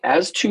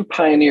As two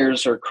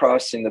pioneers are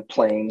crossing the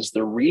plains,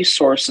 the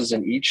resources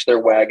in each of their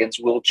wagons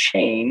will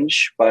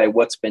change by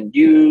what's been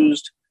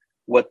used,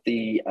 what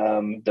the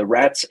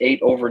rats ate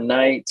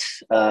overnight,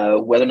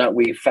 whether or not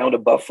we found a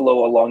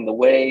buffalo along the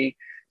way.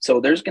 So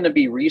there's going to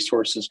be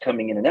resources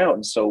coming in and out.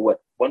 And so what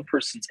one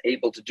person's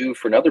able to do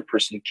for another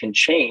person can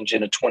change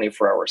in a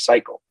 24-hour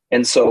cycle.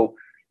 And so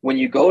when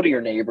you go to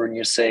your neighbor and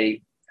you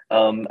say,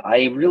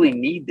 I really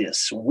need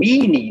this.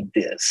 We need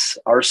this.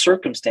 Our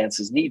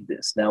circumstances need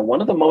this. Now,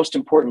 one of the most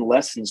important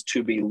lessons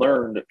to be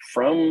learned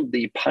from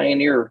the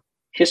pioneer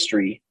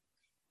history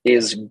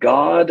is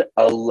God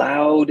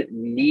allowed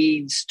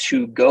needs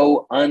to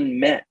go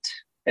unmet.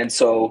 And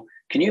so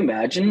can you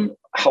imagine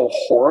how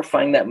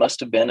horrifying that must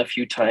have been a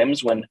few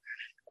times when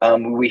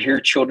we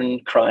hear children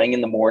crying in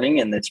the morning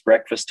and it's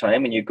breakfast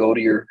time and you go to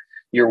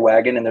your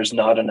wagon and there's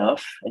not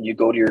enough, and you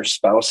go to your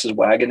spouse's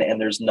wagon and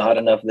there's not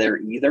enough there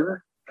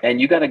either. And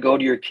you got to go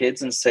to your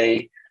kids and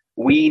say,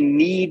 we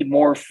need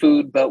more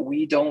food, but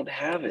we don't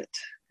have it.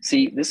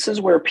 See, this is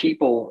where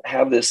people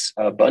have this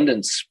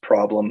abundance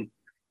problem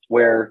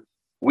where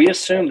we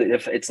assume that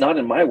if it's not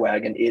in my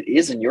wagon, it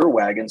is in your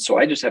wagon. So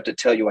I just have to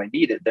tell you I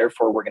need it.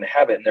 Therefore, we're going to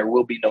have it and there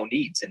will be no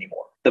needs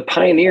anymore. The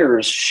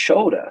pioneers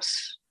showed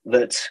us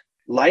that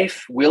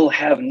life will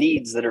have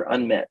needs that are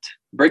unmet.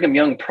 Brigham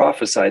Young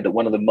prophesied that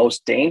one of the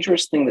most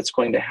dangerous things that's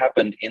going to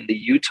happen in the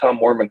Utah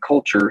Mormon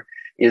culture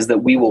is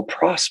that we will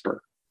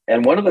prosper.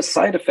 And one of the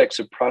side effects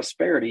of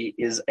prosperity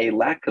is a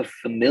lack of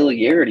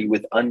familiarity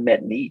with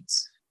unmet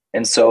needs.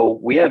 And so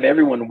we have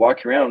everyone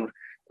walking around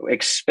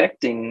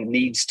expecting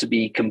needs to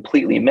be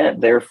completely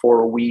met.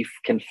 Therefore, we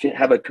can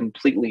have a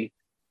completely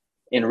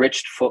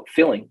enriched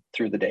feeling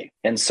through the day.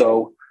 And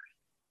so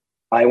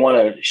I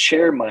want to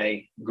share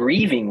my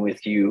grieving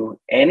with you.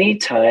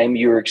 Anytime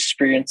you're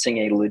experiencing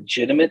a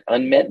legitimate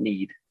unmet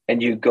need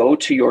and you go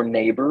to your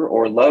neighbor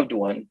or loved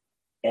one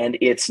and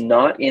it's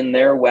not in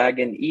their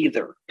wagon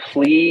either,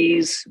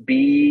 please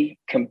be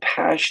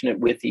compassionate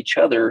with each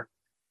other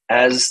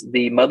as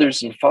the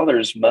mothers and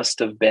fathers must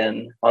have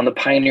been on the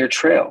pioneer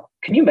trail.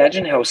 Can you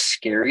imagine how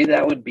scary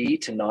that would be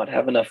to not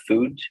have enough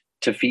food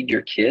to feed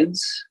your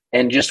kids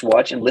and just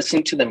watch and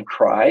listening to them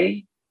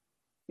cry?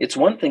 It's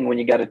one thing when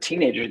you got a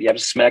teenager, you have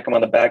to smack them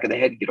on the back of the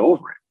head and get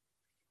over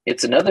it.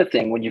 It's another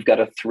thing when you've got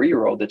a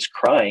 3-year-old that's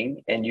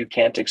crying and you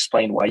can't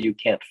explain why you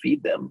can't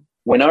feed them.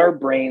 When our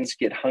brains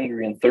get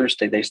hungry and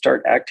thirsty, they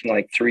start acting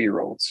like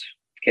 3-year-olds.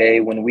 Okay,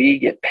 when we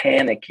get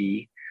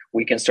panicky,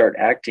 we can start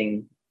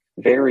acting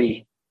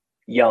very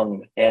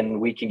young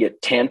and we can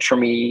get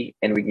tantrumy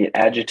and we can get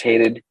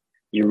agitated.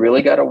 You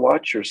really got to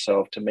watch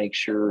yourself to make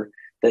sure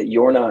that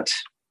you're not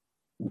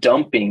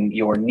dumping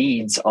your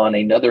needs on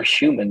another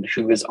human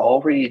who is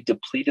already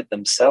depleted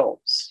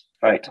themselves.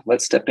 All right,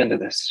 let's step into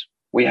this.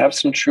 We have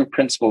some true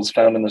principles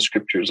found in the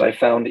scriptures. I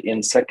found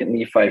in 2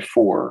 Nephi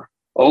 4.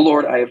 O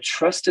Lord, I have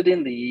trusted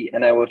in thee,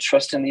 and I will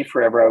trust in thee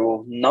forever. I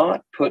will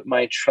not put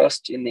my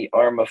trust in the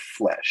arm of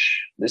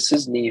flesh. This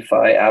is Nephi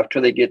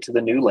after they get to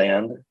the new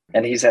land,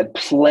 and he's had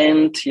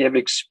plenty of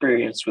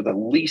experience with at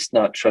least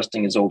not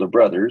trusting his older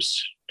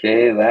brothers.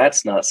 Okay,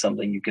 that's not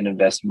something you can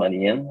invest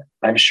money in.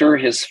 I'm sure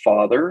his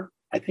father,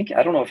 I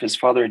don't know if his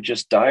father had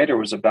just died or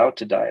was about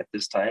to die at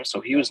this time,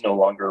 so he was no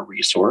longer a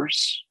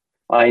resource.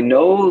 I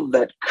know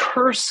that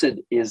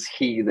cursed is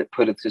he that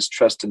putteth his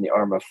trust in the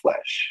arm of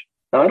flesh.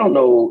 Now, I don't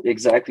know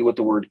exactly what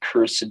the word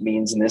cursed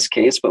means in this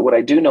case, but what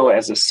I do know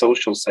as a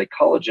social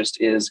psychologist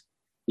is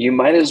you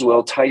might as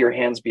well tie your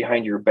hands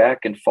behind your back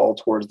and fall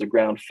towards the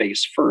ground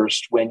face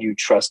first when you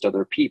trust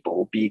other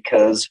people,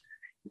 because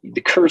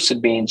the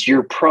cursed means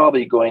you're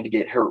probably going to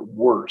get hurt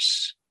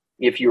worse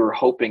if you were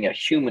hoping a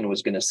human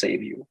was going to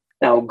save you.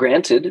 Now,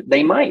 granted,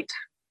 they might.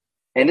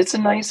 And it's a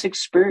nice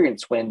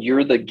experience when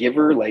you're the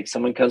giver, like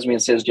someone comes to me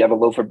and says, do you have a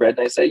loaf of bread?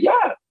 And I say,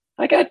 yeah,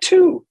 I got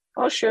 2.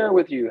 I'll share it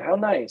with you. How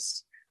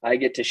nice. I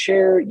get to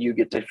share. You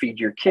get to feed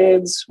your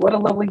kids. What a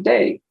lovely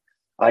day.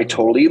 I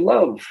totally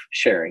love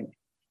sharing.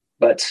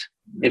 But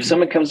if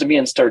someone comes to me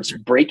and starts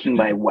breaking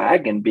my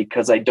wagon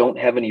because I don't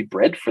have any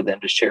bread for them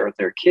to share with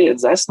their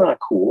kids, that's not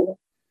cool.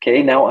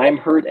 Okay, now I'm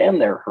hurt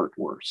and they're hurt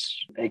worse.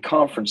 A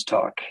conference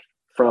talk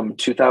from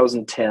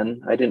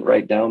 2010. I didn't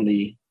write down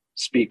the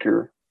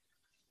speaker.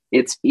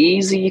 It's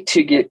easy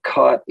to get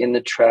caught in the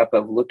trap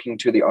of looking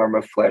to the arm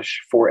of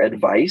flesh for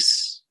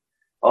advice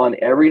on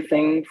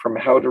everything from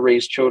how to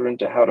raise children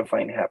to how to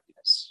find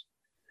happiness.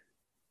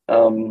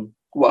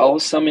 While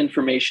some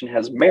information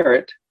has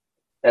merit,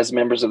 as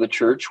members of the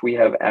church, we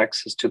have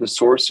access to the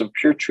source of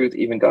pure truth,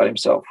 even God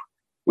himself.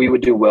 We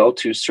would do well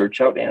to search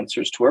out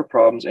answers to our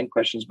problems and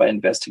questions by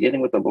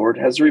investigating what the Lord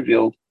has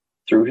revealed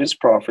through his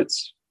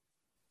prophets.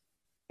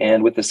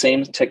 And with the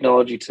same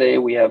technology today,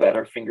 we have at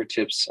our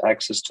fingertips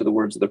access to the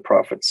words of the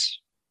prophets.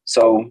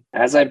 So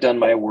as I've done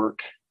my work,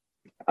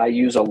 I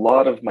use a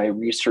lot of my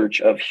research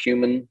of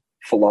human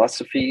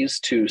philosophies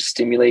to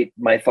stimulate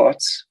my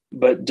thoughts,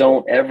 but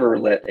don't ever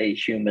let a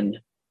human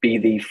be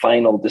the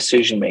final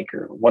decision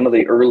maker. One of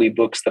the early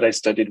books that I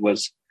studied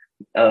was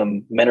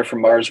Men Are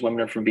From Mars,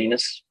 Women Are From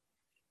Venus,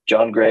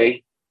 John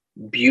Gray.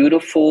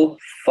 beautiful,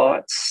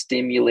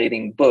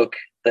 thought-stimulating book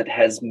that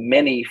has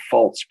many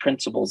false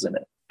principles in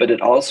it, but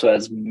it also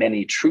has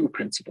many true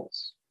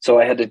principles. So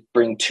I had to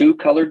bring 2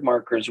 colored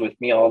markers with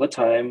me all the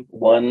time,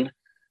 one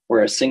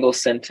where a single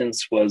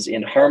sentence was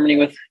in harmony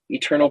with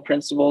eternal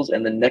principles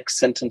and the next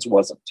sentence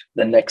wasn't.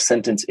 The next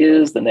sentence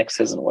is, the next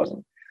sentence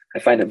wasn't. I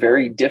find it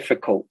very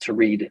difficult to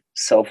read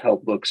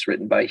self-help books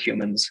written by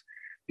humans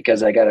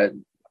because I got to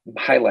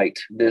highlight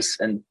this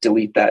and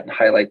delete that and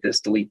highlight this,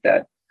 delete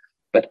that.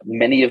 But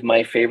many of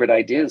my favorite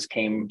ideas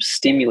came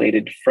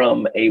stimulated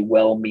from a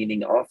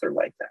well-meaning author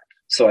like that.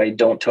 So I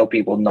don't tell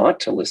people not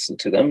to listen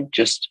to them.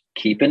 Just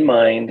keep in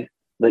mind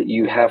that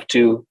you have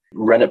to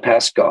run it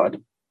past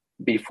God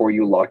before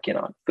you lock in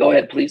on. Go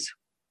ahead, please.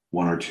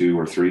 1 or 2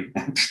 or 3.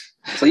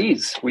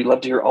 Please. We'd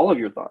love to hear all of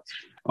your thoughts.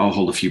 I'll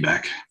hold a few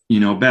back.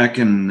 Back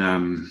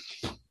in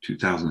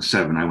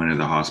 2007, I went to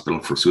the hospital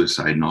for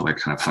suicide and all that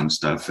kind of fun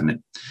stuff. And it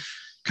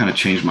kind of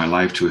changed my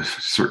life to a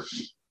certain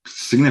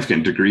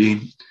significant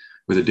degree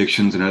with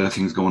addictions and other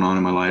things going on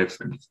in my life.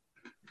 And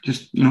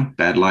just,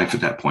 bad life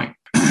at that point.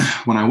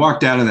 When I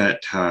walked out of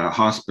that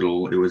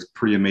hospital, it was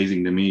pretty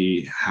amazing to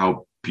me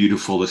how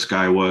beautiful the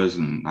sky was.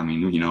 And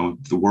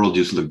the world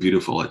just looked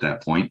beautiful at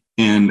that point.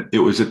 And it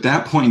was at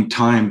that point in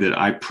time that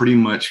I pretty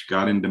much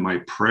got into my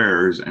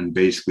prayers and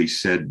basically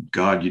said,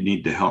 God, you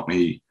need to help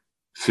me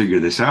figure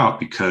this out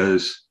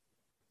because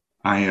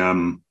I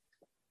am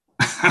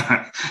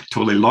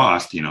totally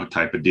lost,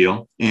 type of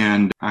deal.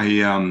 And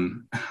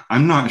I'm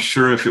not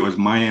sure if it was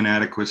my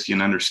inadequacy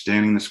in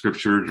understanding the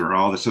scriptures or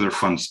all this other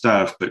fun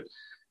stuff, but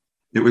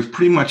it was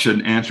pretty much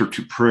an answer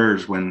to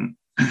prayers when,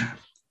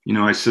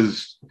 I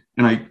says,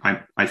 and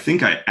I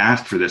think I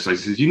asked for this. I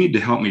says, you need to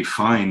help me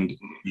find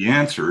the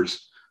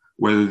answers,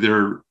 whether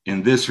they're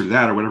in this or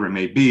that or whatever it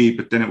may be.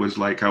 But then it was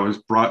like I was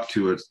brought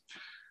to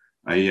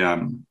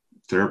a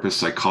therapist,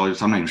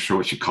 psychologist. I'm not even sure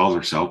what she calls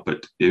herself,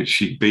 but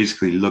she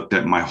basically looked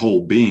at my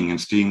whole being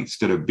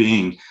instead of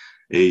being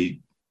a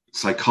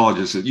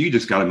psychologist, said, you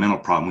just got a mental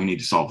problem. We need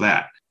to solve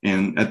that.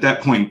 And at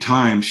that point in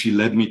time, she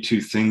led me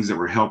to things that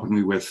were helping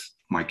me with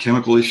my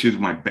chemical issues,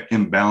 my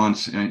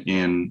imbalance.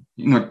 And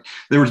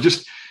it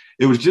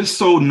was just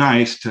so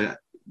nice to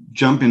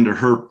jump into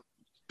her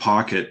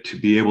pocket to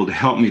be able to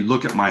help me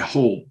look at my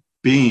whole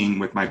being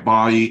with my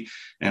body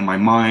and my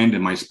mind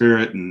and my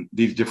spirit and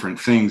these different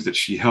things that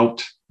she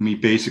helped me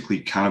basically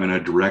kind of in a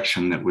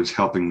direction that was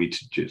helping me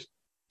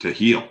to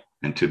heal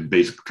and to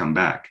basically come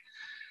back.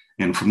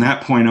 And from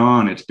that point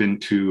on, it's been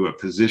to a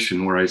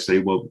position where I say,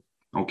 well,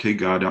 okay,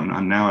 God,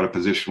 I'm now at a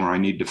position where I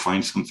need to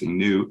find something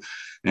new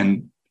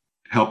and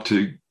help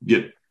to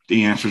get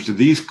the answers to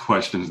these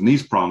questions and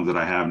these problems that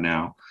I have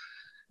now.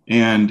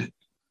 And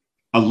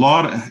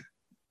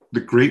the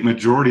great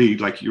majority,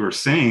 like you were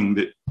saying,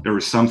 that there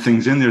were some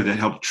things in there that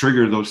helped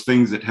trigger those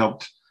things that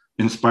helped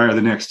inspire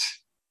the next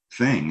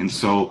thing. And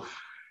so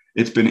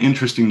it's been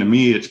interesting to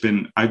me.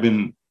 I've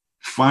been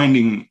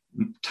finding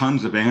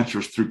tons of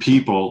answers through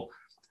people,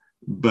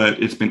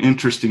 but it's been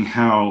interesting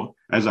how,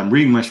 as I'm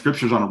reading my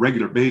scriptures on a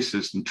regular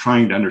basis and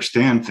trying to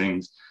understand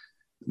things,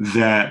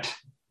 that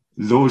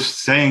those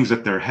sayings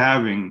that they're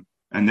having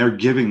and they're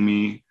giving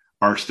me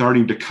are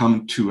starting to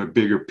come to a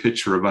bigger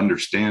picture of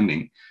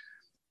understanding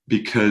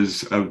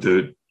because of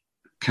the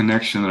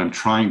connection that I'm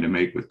trying to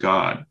make with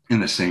God in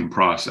the same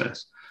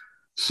process.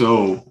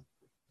 So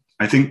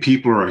I think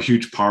people are a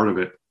huge part of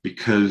it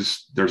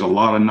because there's a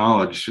lot of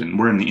knowledge and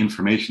we're in the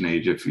information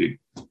age, if you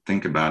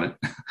think about it.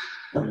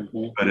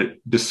 Mm-hmm. But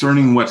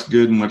discerning what's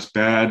good and what's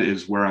bad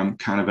is where I'm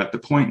kind of at the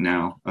point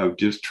now of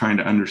just trying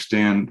to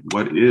understand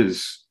what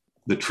is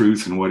the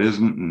truth and what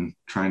isn't and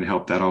trying to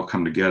help that all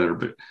come together.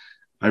 But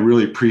I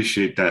really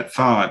appreciate that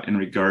thought in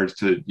regards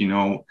to,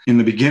 in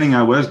the beginning,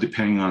 I was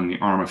depending on the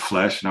arm of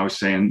flesh and I was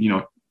saying,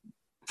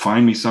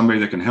 find me somebody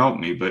that can help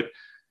me. But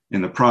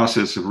in the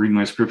process of reading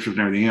my scriptures and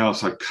everything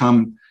else, I've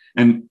come,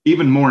 and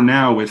even more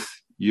now with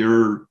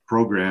your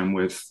program,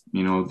 with,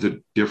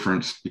 the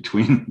difference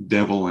between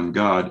devil and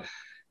God,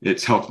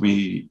 it's helped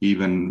me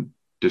even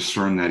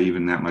discern that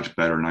even that much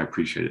better. And I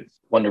appreciate it.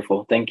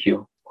 Wonderful. Thank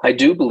you. I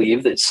do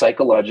believe that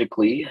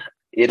psychologically,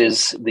 it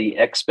is the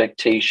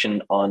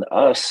expectation on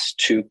us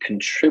to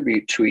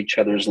contribute to each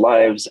other's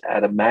lives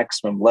at a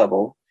maximum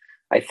level.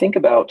 I think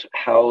about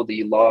how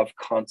the law of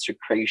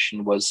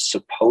consecration was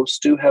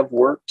supposed to have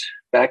worked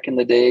back in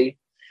the day,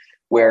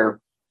 where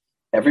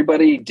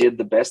everybody did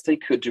the best they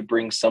could to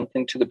bring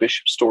something to the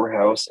bishop's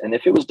storehouse. And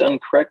if it was done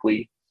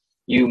correctly,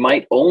 you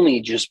might only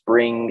just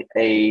bring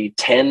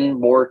 10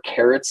 more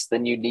carrots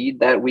than you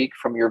need that week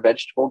from your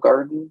vegetable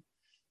garden.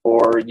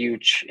 Or you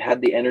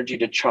had the energy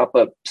to chop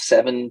up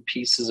 7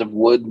 pieces of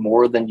wood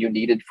more than you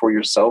needed for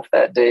yourself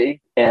that day.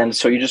 And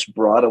so you just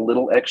brought a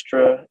little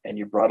extra and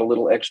you brought a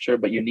little extra,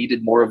 but you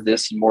needed more of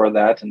this and more of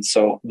that. And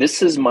so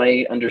this is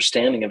my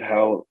understanding of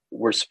how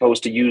we're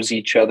supposed to use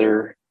each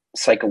other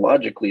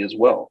psychologically as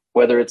well,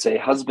 whether it's a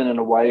husband and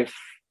a wife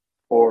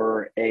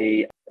or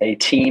a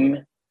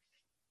team.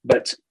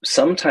 But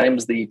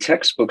sometimes the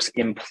textbooks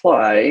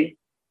imply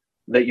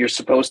that you're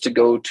supposed to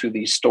go to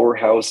the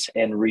storehouse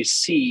and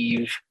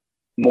receive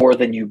more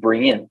than you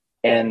bring in.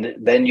 And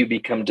then you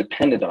become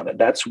dependent on it.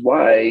 That's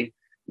why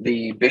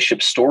the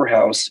bishop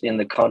storehouse in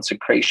the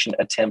consecration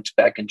attempt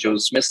back in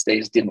Joseph Smith's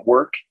days didn't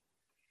work,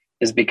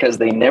 is because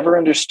they never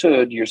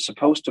understood you're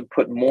supposed to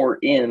put more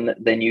in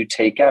than you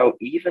take out,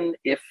 even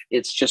if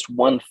it's just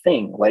one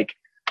thing. Like,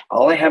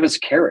 all I have is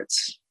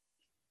carrots.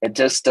 It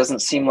just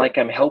doesn't seem like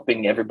I'm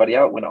helping everybody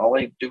out when all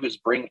I do is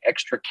bring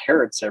extra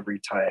carrots every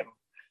time.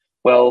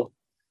 Well,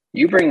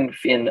 you bring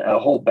in a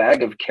whole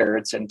bag of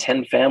carrots and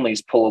 10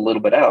 families pull a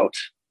little bit out.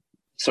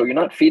 So you're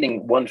not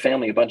feeding one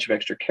family a bunch of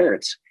extra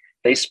carrots.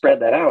 They spread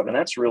that out, and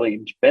that's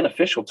really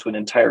beneficial to an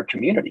entire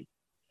community.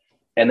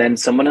 And then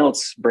someone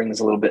else brings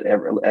a little bit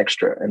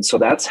extra. And so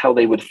that's how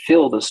they would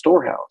fill the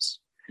storehouse.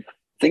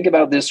 Think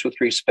about this with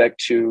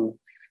respect to,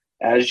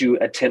 as you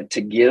attempt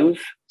to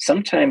give,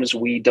 sometimes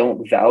we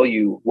don't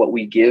value what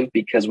we give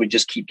because we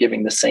just keep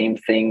giving the same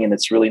thing and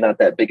it's really not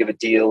that big of a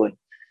deal. And,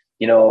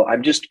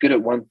 I'm just good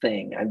at one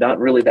thing. I'm not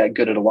really that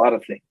good at a lot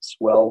of things.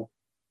 Well,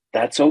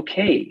 that's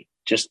okay.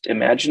 Just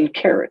imagine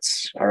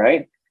carrots. All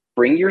right.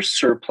 Bring your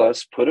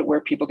surplus, put it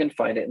where people can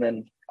find it, and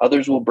then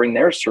others will bring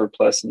their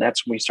surplus. And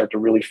that's when we start to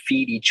really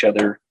feed each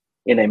other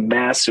in a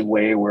massive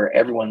way where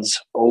everyone's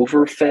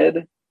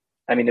overfed.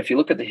 I mean, if you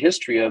look at the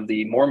history of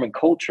the Mormon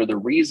culture, the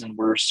reason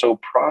we're so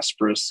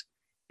prosperous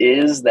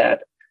is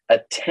that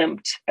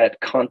attempt at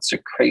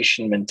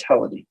consecration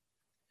mentality.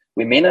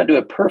 We may not do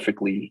it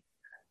perfectly,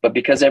 but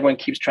because everyone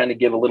keeps trying to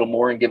give a little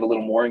more and give a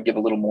little more and give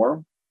a little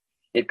more,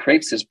 it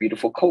creates this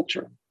beautiful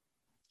culture.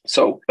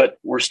 So, but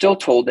we're still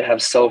told to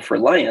have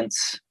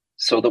self-reliance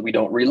so that we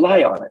don't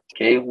rely on it.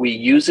 Okay. We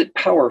use it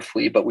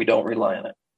powerfully, but we don't rely on it.